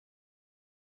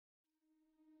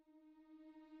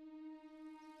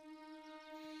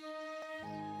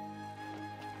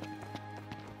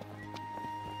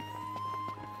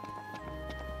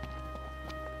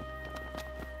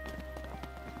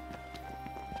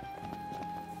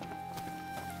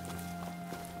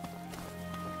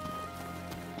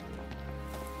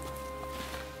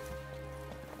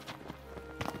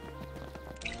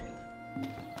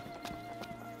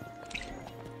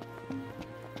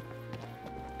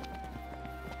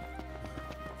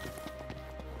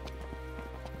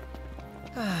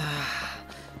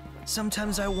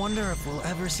Sometimes I wonder if we'll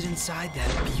ever sit inside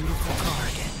that beautiful car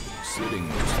again. Sitting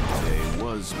most of the day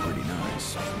was pretty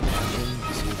nice.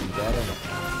 Is even better.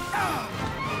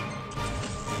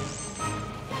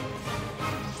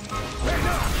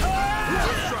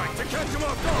 Strike to catch him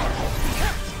off guard!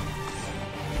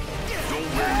 Don't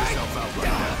wear yourself out like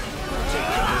that. Take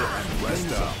cover and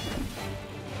rest up.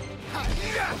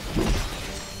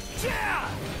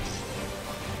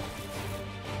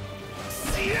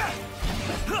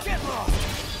 Get lost!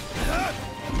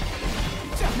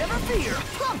 Never fear!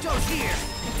 Prompto's here!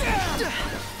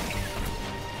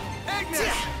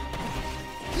 Agnes!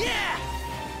 Yeah!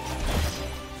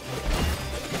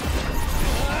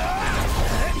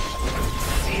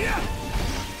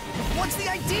 What's the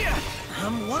idea?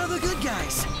 I'm one of the good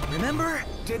guys, remember?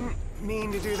 Didn't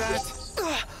mean to do that.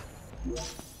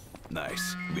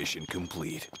 Nice. Mission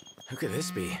complete. Who could this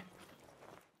be?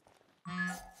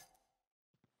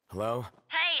 Hello?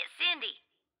 Hey, it's Cindy.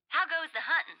 How goes the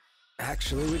hunting?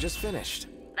 Actually, we just finished.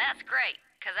 That's great,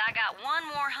 'cause I got one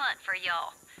more hunt for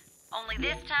y'all. Only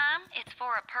this time, it's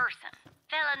for a person.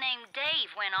 Fella named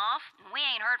Dave went off, and we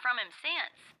ain't heard from him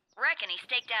since. Reckon he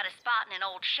staked out a spot in an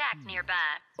old shack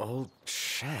nearby. Old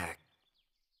shack.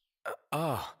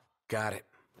 Oh, got it.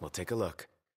 We'll take a look.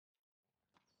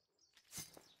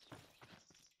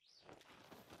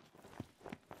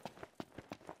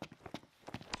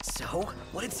 So,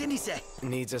 what did Cindy say?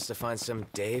 Needs us to find some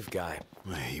Dave guy.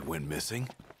 He went missing?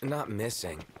 Not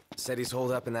missing. Said he's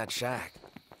holed up in that shack.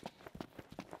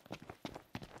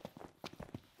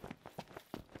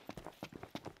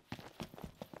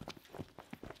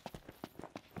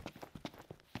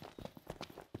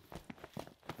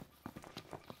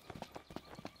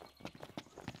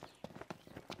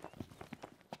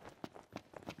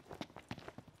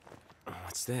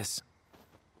 What's this?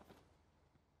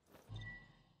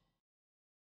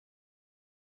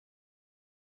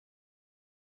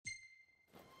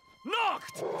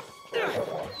 Knocked!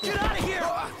 Get out of here!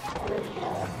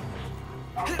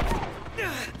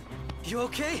 You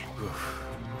okay?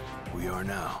 We are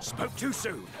now. Spoke too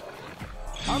soon.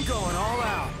 I'm going all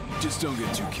out. Just don't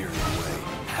get too carried away.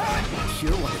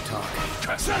 You want to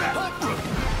talk. Shut up!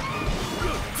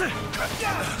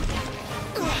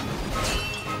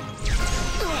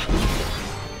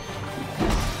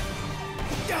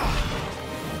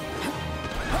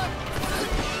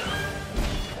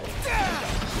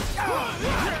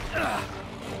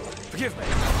 Forgive me.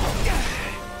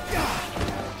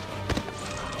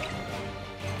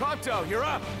 Prompto, you're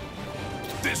up.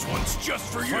 This one's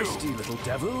just for you! Feisty little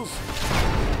devils.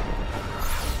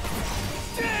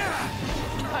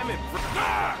 I'm in.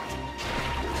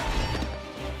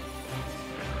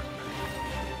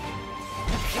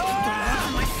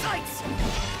 My sights!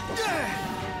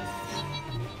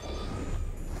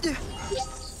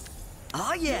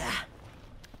 Oh yeah!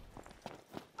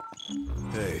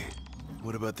 Hey,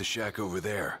 what about the shack over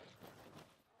there?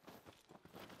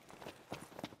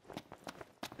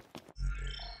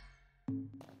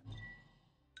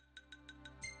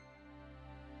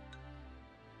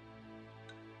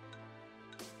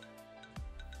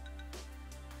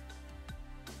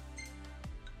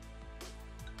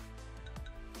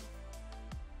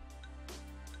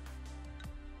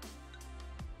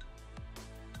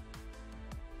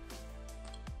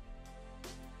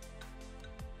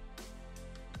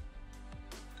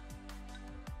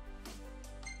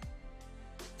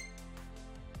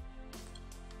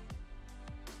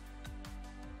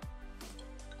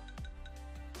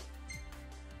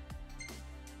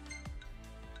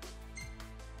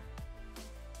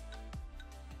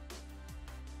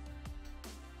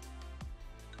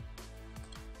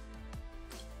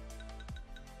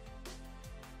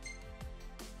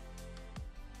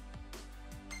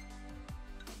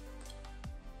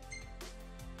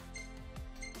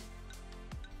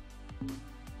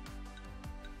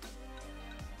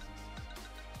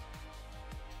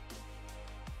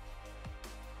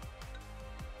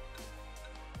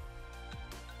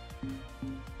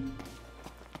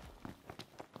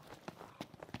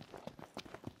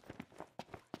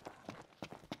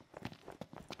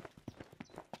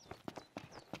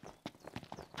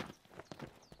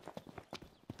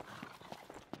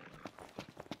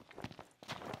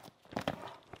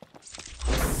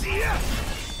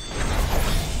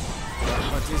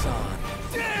 Hunt is on.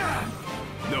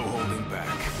 No holding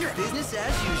back. Business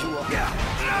as usual.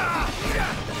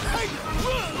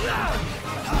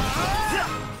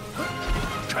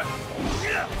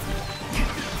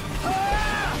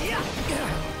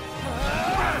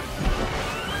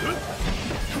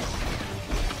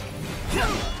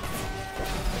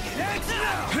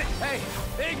 Hey,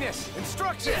 Ignis,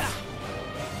 instructions!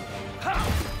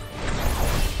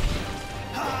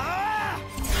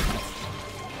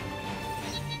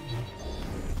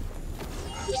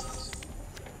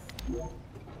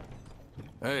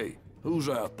 Hey, who's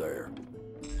out there?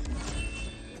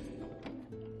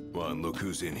 Well, and look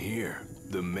who's in here.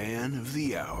 The man of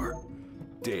the hour.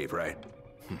 Dave, right?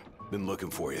 Been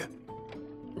looking for you.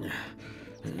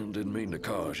 Didn't mean to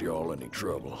cause y'all any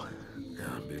trouble.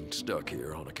 I've been stuck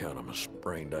here on account of my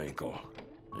sprained ankle.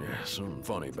 Yeah, something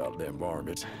funny about them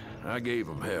varmints. I gave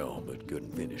them hell, but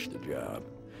couldn't finish the job.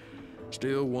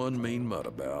 Still one mean mutt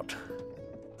about.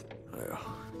 Well,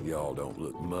 y'all don't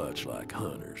look much like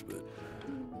hunters, but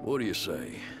what do you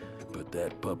say? Put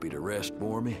that puppy to rest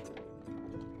for me?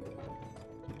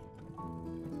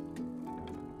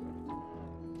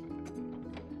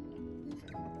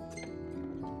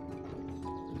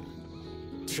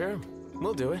 Sure,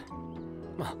 we'll do it.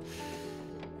 Well,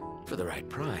 for the right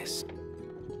price.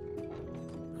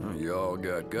 Well, y'all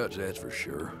got guts, that's for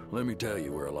sure. Let me tell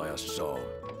you where I last saw him.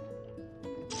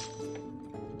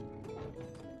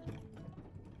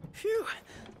 Phew.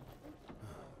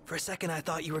 For a second, I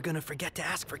thought you were gonna forget to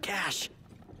ask for cash.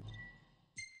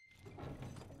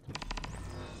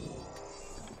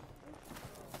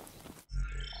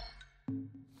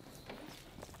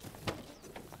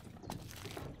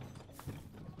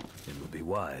 It would be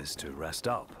wise to rest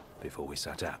up before we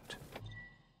set out.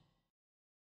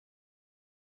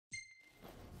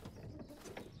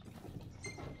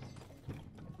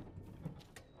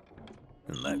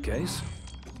 In that case,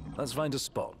 let's find a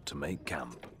spot to make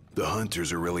camp. The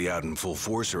hunters are really out in full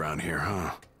force around here,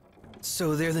 huh?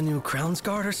 So they're the new Crown's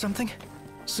Guard or something?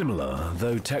 Similar,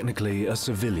 though technically a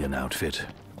civilian outfit.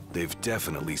 They've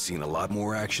definitely seen a lot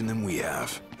more action than we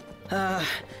have.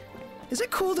 Is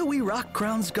it cool that we rock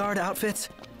Crown's Guard outfits?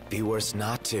 Be worse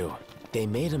not to. They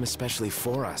made them especially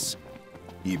for us.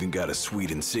 Even got a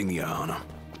sweet insignia on them.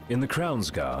 In the Crown's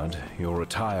Guard, your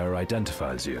attire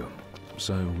identifies you,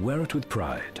 so wear it with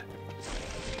pride.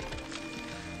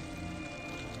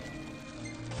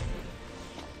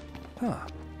 Ah.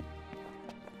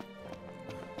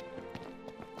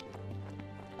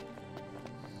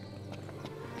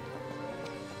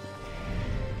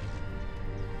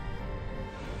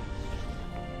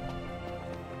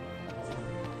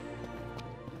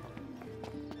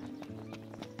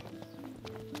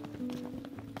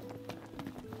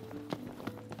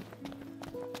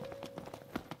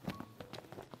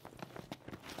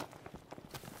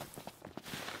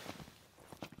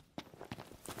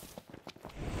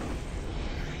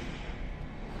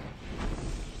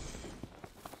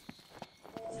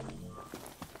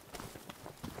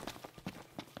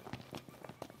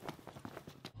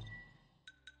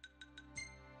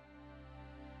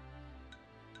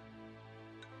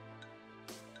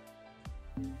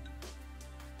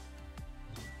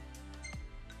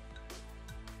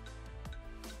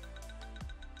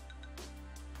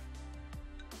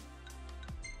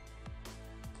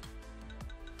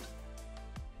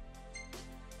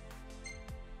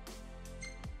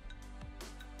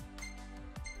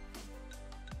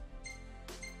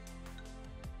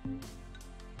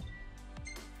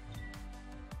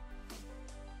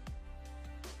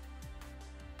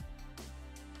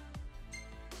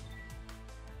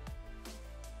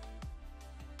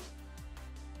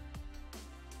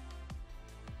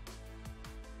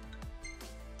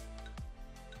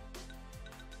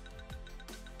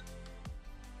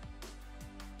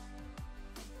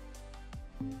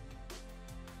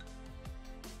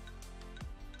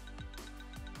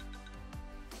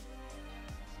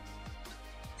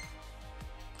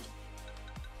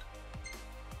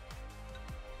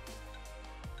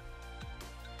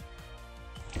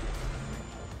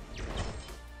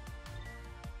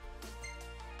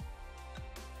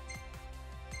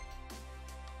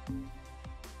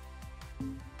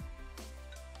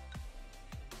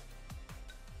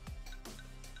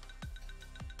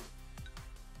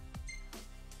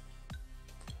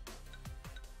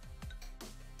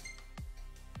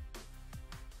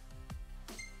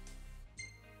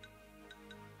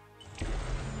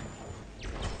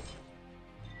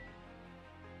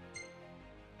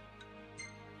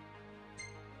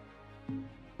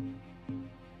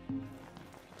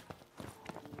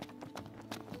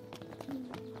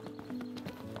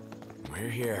 We're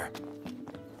here.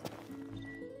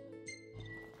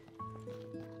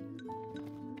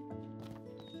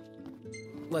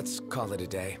 Let's call it a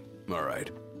day. All right.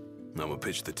 I'm gonna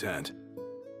pitch the tent.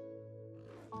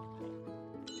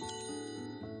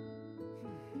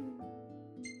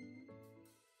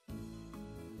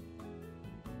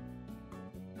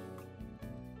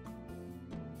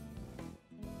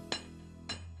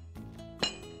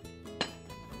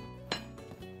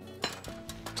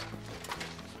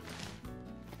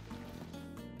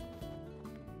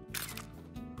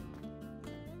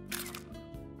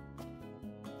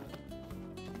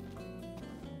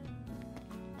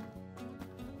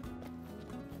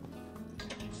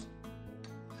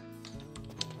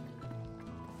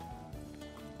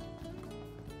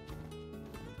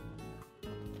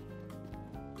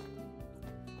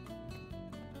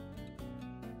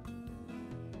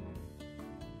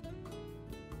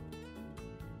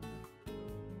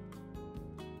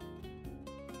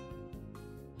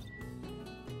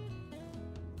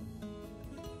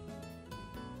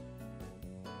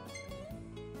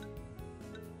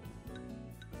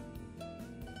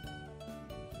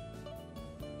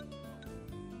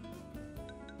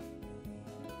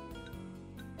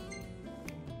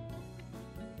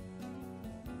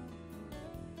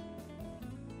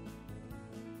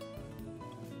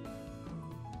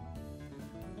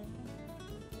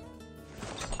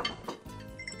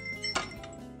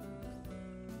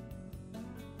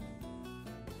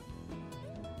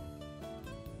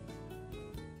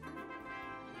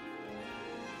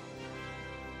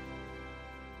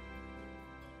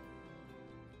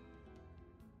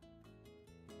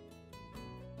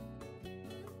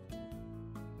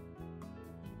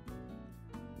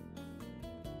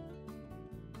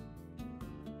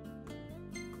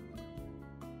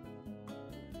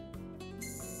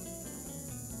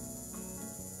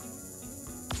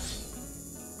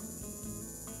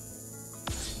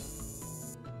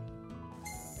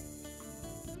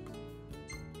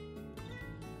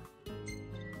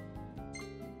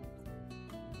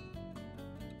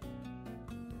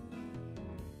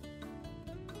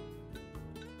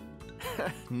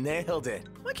 Nailed it.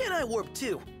 Why can't I warp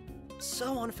too?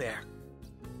 So unfair.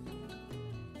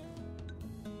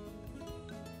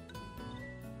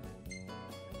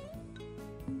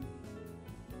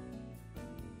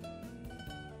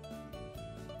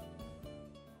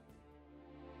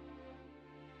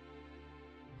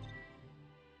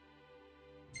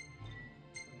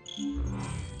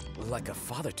 Like a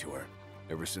father to her.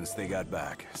 Ever since they got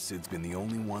back, Sid's been the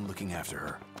only one looking after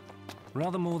her.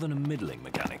 Rather more than a middling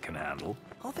mechanic can handle.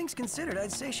 All things considered,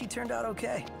 I'd say she turned out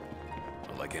okay.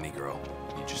 But like any girl,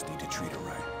 you just need to treat her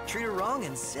right. Treat her wrong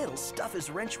and Sid'll stuff his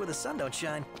wrench where the sun don't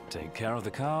shine. Take care of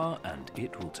the car, and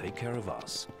it will take care of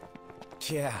us.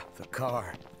 Yeah, the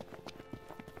car.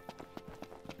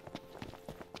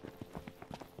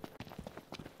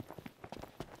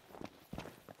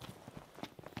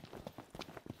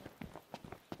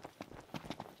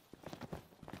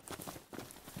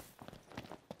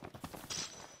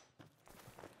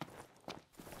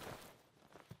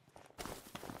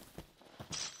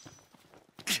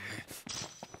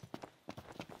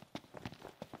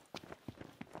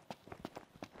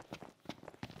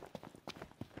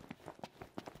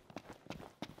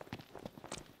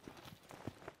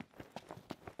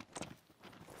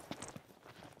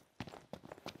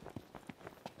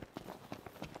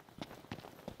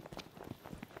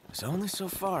 There's only so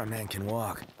far a man can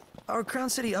walk. Our Crown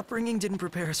City upbringing didn't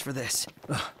prepare us for this.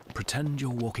 Pretend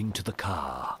you're walking to the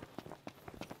car.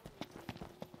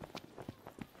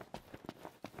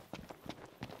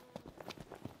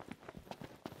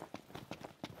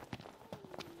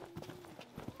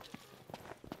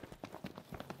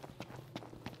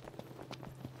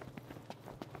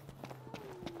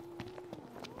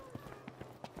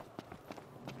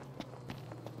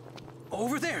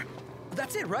 Over there!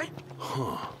 That's it, right?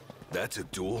 Huh. That's a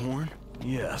dual horn?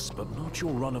 Yes, but not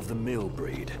your run-of-the-mill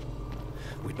breed.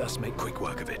 We'd best make quick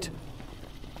work of it.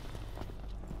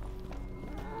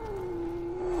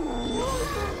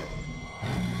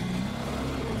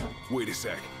 Wait a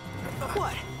sec.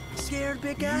 What? Scared,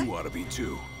 big guy? You ought to be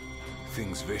too.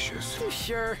 Thing's vicious. You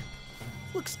sure?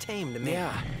 Looks tame to me.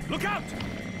 Yeah. Look out!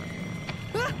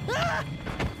 Yeah!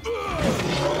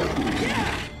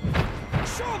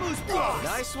 Shamu's boss!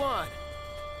 Nice one.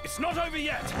 It's not over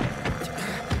yet!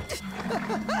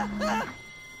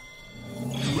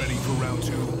 Ready for round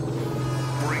two?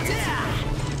 Bring it!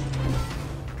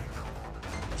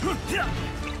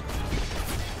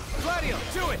 Gladio,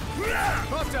 to it!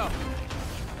 Prompto!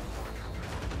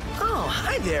 Oh,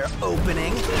 hi there,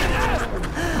 opening.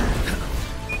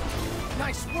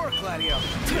 Nice work, Gladio!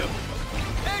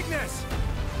 Ignis!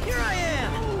 Here I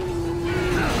am!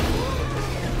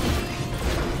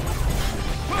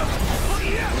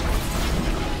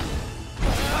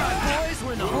 All right, boys,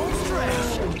 we're in the home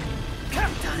stretch.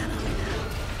 Come down on me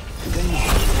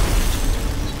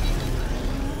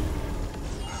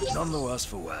now. None the worse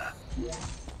for wear.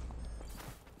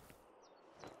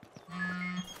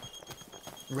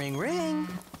 Ring, ring.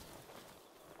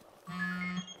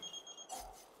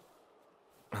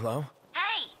 Hello?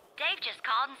 Hey, Dave just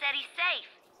called and said he's safe.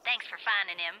 Thanks for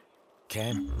finding him.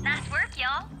 Okay. Nice work,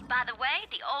 y'all. By the way,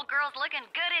 the old girl's looking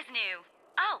good as new.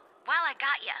 Oh, while I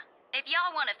got ya, if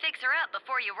y'all want to fix her up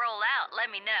before you roll out,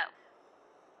 let me know.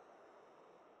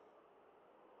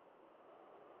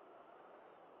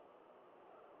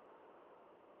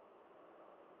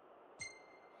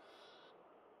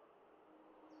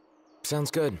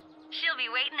 Sounds good. She'll be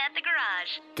waiting at the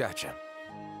garage. Gotcha.